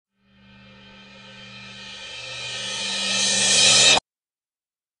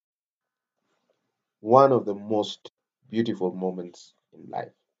one of the most beautiful moments in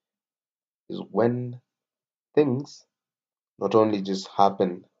life is when things not only just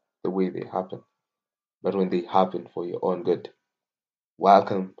happen the way they happen, but when they happen for your own good.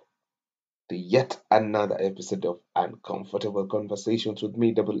 Welcome to yet another episode of Uncomfortable Conversations with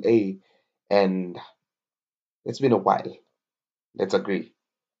me, Double A. And it's been a while. Let's agree.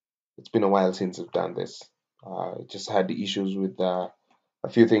 It's been a while since I've done this. I just had the issues with a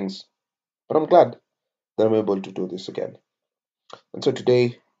few things, but I'm glad that I'm able to do this again. And so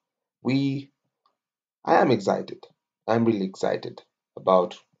today, we, I am excited. I'm really excited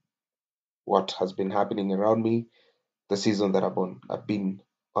about what has been happening around me, the season that I've been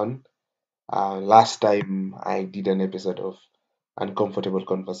on. Last time I did an episode of Uncomfortable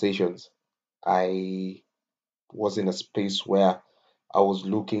Conversations, I was in a space where I was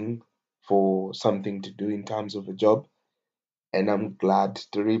looking for something to do in terms of a job, and I'm glad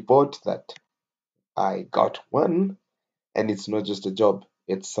to report that I got one, and it's not just a job,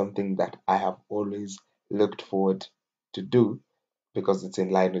 it's something that I have always looked forward to do because it's in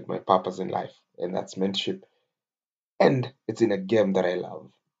line with my purpose in life, and that's mentorship. And it's in a game that I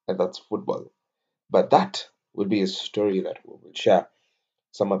love, and that's football. But that will be a story that we will share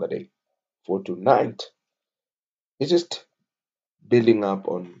some other day. For tonight, it's just building up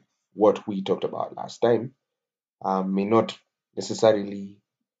on what we talked about last time. May not necessarily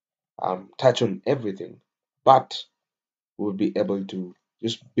touch on everything, but we'll be able to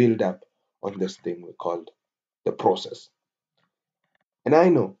just build up on this thing we called the process. And I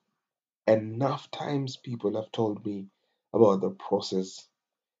know enough times people have told me about the process,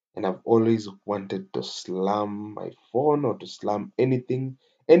 and I've always wanted to slam my phone or to slam anything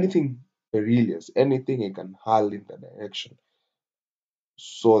perilous, anything I can hurl in the direction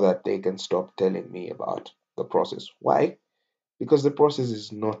so that they can stop telling me about the process. Why? Because the process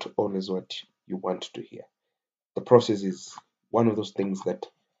is not always what you want to hear. The process is one of those things that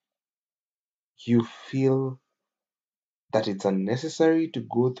you feel that it's unnecessary to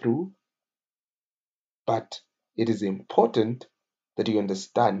go through, but it is important that you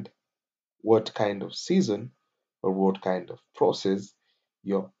understand what kind of season or what kind of process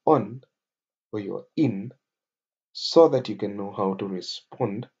you're on or you're in so that you can know how to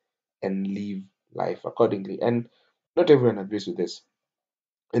respond and live life accordingly. And not everyone agrees with this.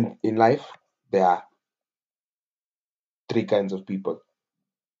 In life, there are three kinds of people.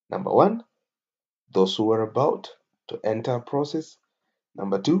 Number one, those who are about to enter a process.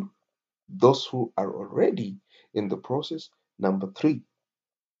 Number two, those who are already in the process. Number three,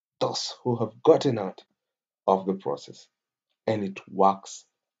 those who have gotten out of the process. And it works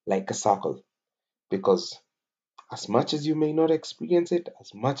like a circle because as much as you may not experience it,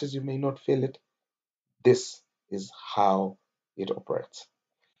 as much as you may not feel it, this is how it operates.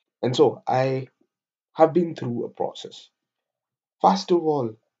 And so I have been through a process. First of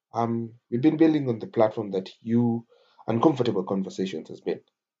all, we've been building on the platform that you Uncomfortable Conversations has been.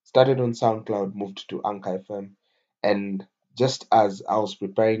 Started on SoundCloud, moved to Anchor FM, and just as I was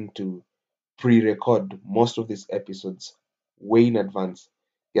preparing to pre-record most of these episodes way in advance,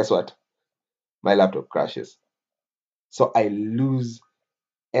 guess what? My laptop crashes. So I lose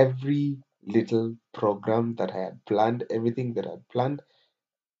every little program that I had planned, everything that I had planned,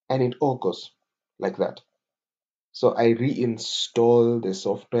 and it all goes like that. So I reinstall the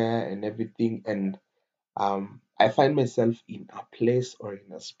software and everything, and I find myself in a place or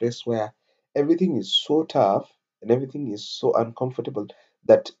in a space where everything is so tough and everything is so uncomfortable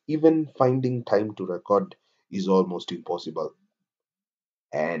that even finding time to record is almost impossible.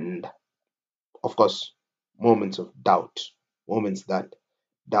 And of course, moments of doubt, moments that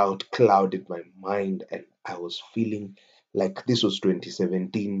doubt clouded my mind, and I was feeling like this was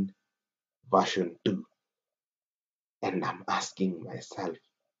 2017 version 2. And I'm asking myself,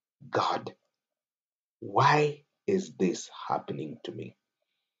 God, why is this happening to me?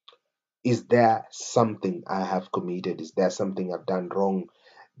 Is there something I have committed? Is there something I've done wrong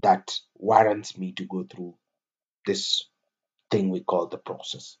that warrants me to go through this thing we call the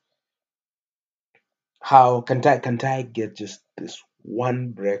process? How can't I get just this one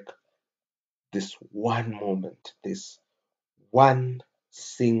break, this one moment, this one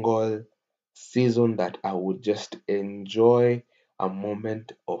single season that I would just enjoy a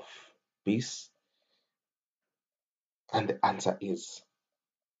moment of peace? And the answer is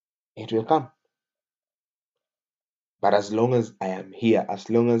it will come. But as long as I am here, as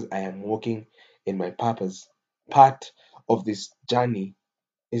long as I am walking in my purpose, part of this journey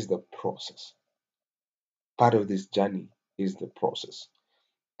is the process. Part of this journey is the process.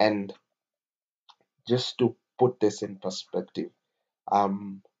 And just to put this in perspective,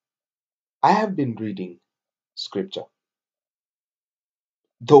 um, I have been reading scripture,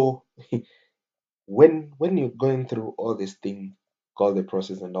 though when you're going through all this thing called the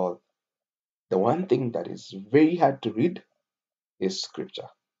process and all, the one thing that is very hard to read is scripture.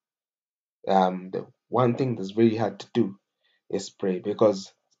 The one thing that's very hard to do is pray,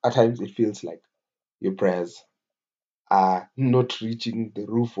 because at times it feels like your prayers are not reaching the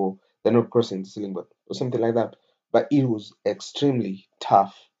roof, or they're not crossing the ceiling, but or something like that. But it was extremely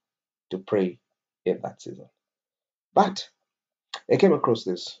tough to pray in that season. But I came across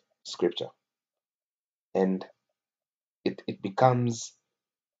this scripture, and it becomes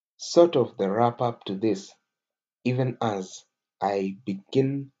sort of the wrap up to this, even as I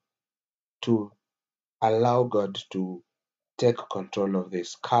begin to allow God to take control of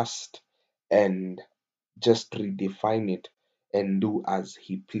this cast and just redefine it and do as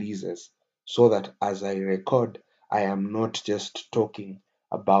He pleases, so that as I record, I am not just talking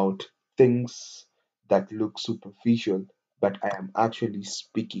about things that look superficial, but I am actually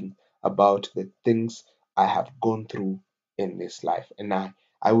speaking about the things I have gone through in this life. And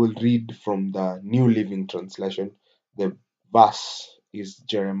I will read from the New Living Translation. The verse is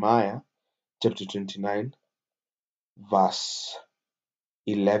Jeremiah chapter 29, verse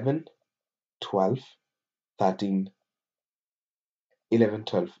 11, 12, 13, 11,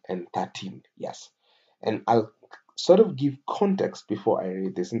 12, and 13. Yes. And I'll sort of give context before I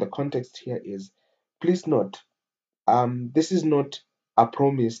read this. And the context here is, please note, this is not a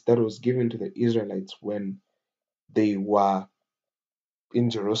promise that was given to the Israelites when they were in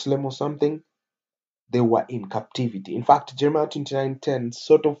Jerusalem or something. They were in captivity. In fact, Jeremiah 29:10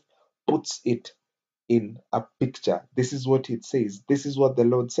 sort of puts it in a picture. This is what it says. This is what the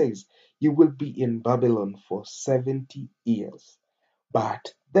Lord says. You will be in Babylon for 70 years.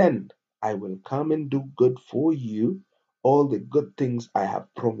 But then I will come and do good for you, all the good things I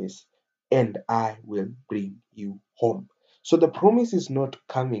have promised, and I will bring you home. So the promise is not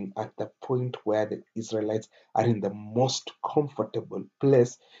coming at the point where the Israelites are in the most comfortable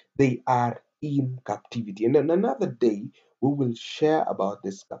place. They are in captivity. And on another day, we will share about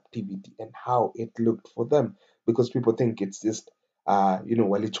this captivity and how it looked for them, because people think it's just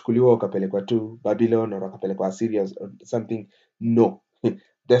walichukuliwa wakapelekwa tu Babylon or wakapelekwa Assyria or something. No,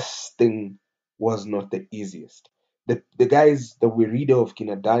 this thing was not the easiest. The guys that we read of,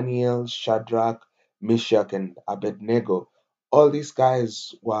 Kina Daniel, Shadrach, Meshach, and Abednego, all these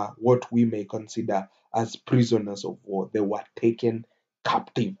guys were what we may consider as prisoners of war. They were taken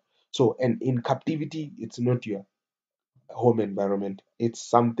captive. So, and in captivity, it's not your home environment, it's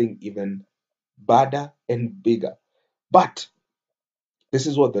something even badder and bigger. But this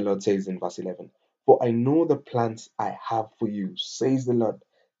is what the Lord says in verse 11. For I know the plans I have for you, says the Lord.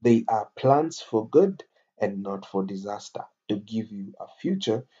 They are plans for good and not for disaster, to give you a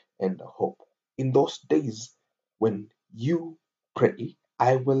future and a hope. In those days when you pray,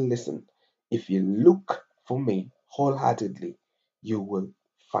 I will listen. If you look for me wholeheartedly, you will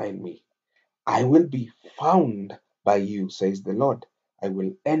find me. I will be found by you, says the Lord. I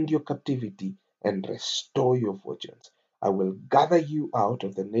will end your captivity and restore your fortunes. I will gather you out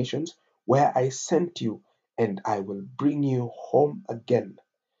of the nations where I sent you, and I will bring you home again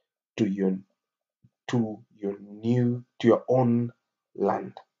to your to your own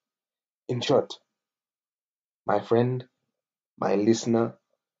land. In short, my friend, my listener,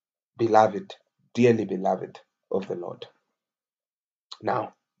 beloved, dearly beloved of the Lord.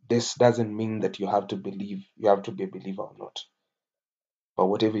 Now, this doesn't mean that you have to believe, you have to be a believer or not. But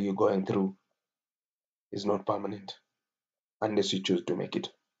whatever you're going through is not permanent unless you choose to make it.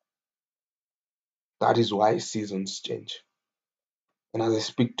 That is why seasons change. And as I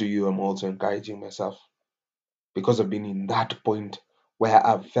speak to you, I'm also encouraging myself, because I've been in that point where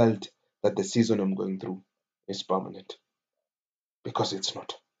I've felt that the season I'm going through is permanent, because it's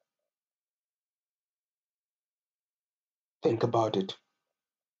not. Think about it.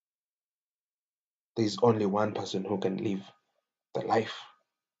 There's only one person who can live the life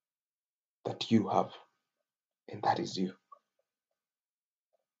that you have, and that is you.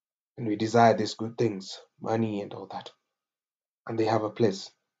 And we desire these good things, money and all that, and they have a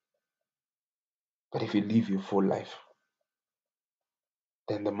place. But if you live your full life,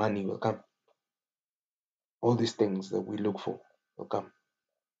 then the money will come. All these things that we look for will come.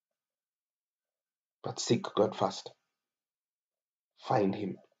 But seek God first. Find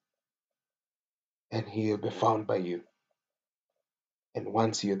Him, and He'll be found by you. And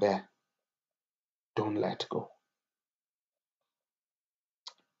once you're there, don't let go.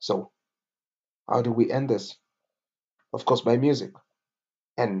 So, how do we end this? Of course, by music.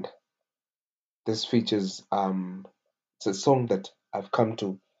 And this features it's a song that I've come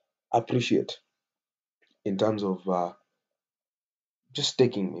to appreciate in terms of just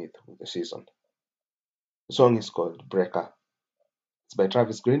taking me through the season. The song is called Breaker. It's by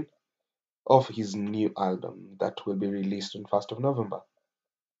Travis Green off his new album that will be released on 1st of November.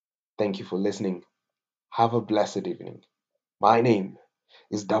 Thank you for listening. Have a blessed evening. My name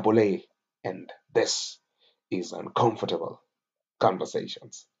is Double A, and this is Uncomfortable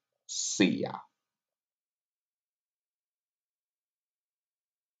Conversations. See ya.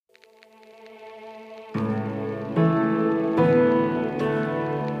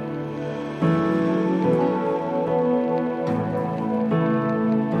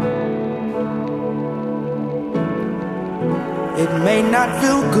 It may not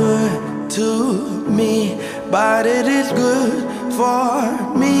feel good to me, but it is good for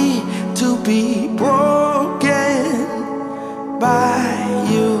me to be broken by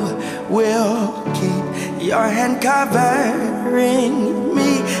you. Will keep your hand covering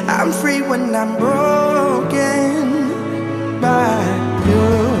me. I'm free when I'm broken by you.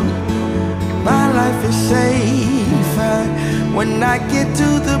 My life is safer when I get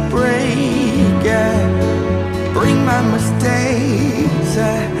to the break. Bring my mistakes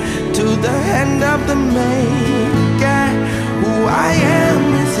to the hand of the maker. Who I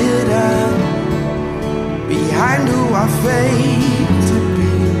am is hidden behind who I fake to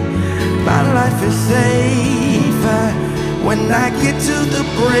be. My life is safer when I get to the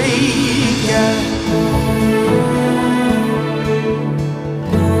break.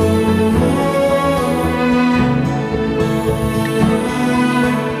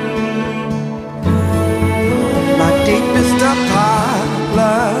 Deepest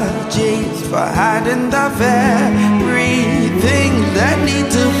apologies for hiding the very things that need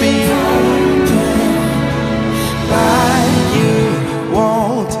to be by you.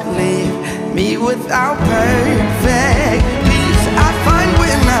 Won't leave me without perfect peace. I find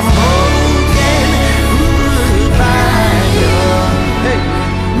when I'm broken by you. Hey,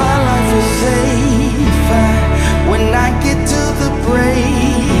 my life is safer when I get to the break.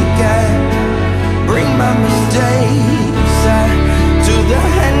 Bring my mistakes to the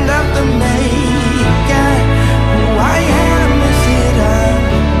hand of the maker. Who I am is hidden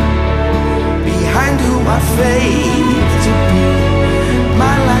behind who I fake to be.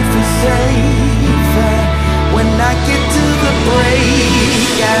 My life is safer when I get to the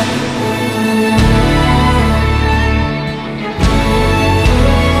break.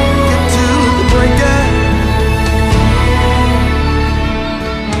 Get to the breaker.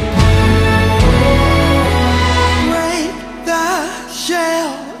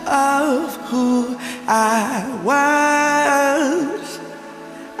 Of who I was,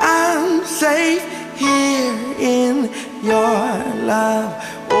 I'm safe here in your love.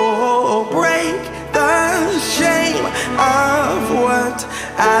 Oh, break the shame of what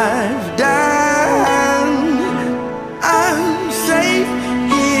I've done. I'm safe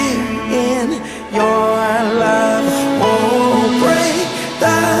here in your love. Oh, break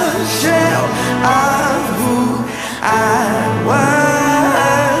the shell of who I was.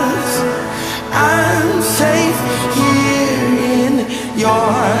 I'm safe here in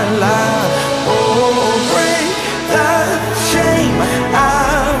your love. Oh, break the shame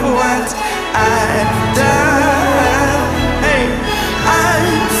of what I've done. Hey, I'm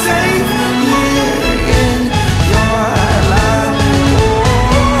safe here in your love.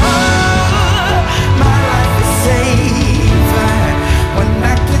 Oh, my life is safer when I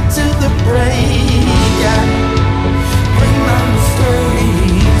get to the break. Bring my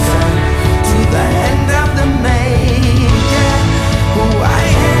mistakes to the hand of the maker. Who I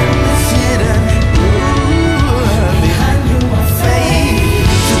am is hidden behind who I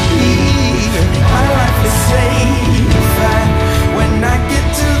fake to be. My life is safer when I get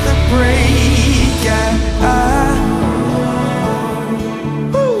to the break.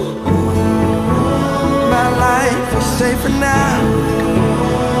 My life is safer now.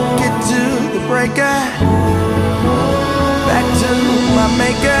 Get to the breaker. Back to my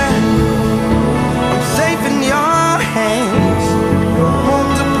maker. I'm safe in your hands.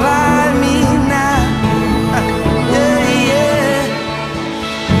 Multiply me now. Yeah, yeah.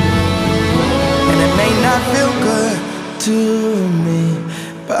 And it may not feel good to me,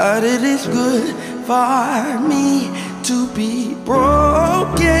 but it is good for me to be broken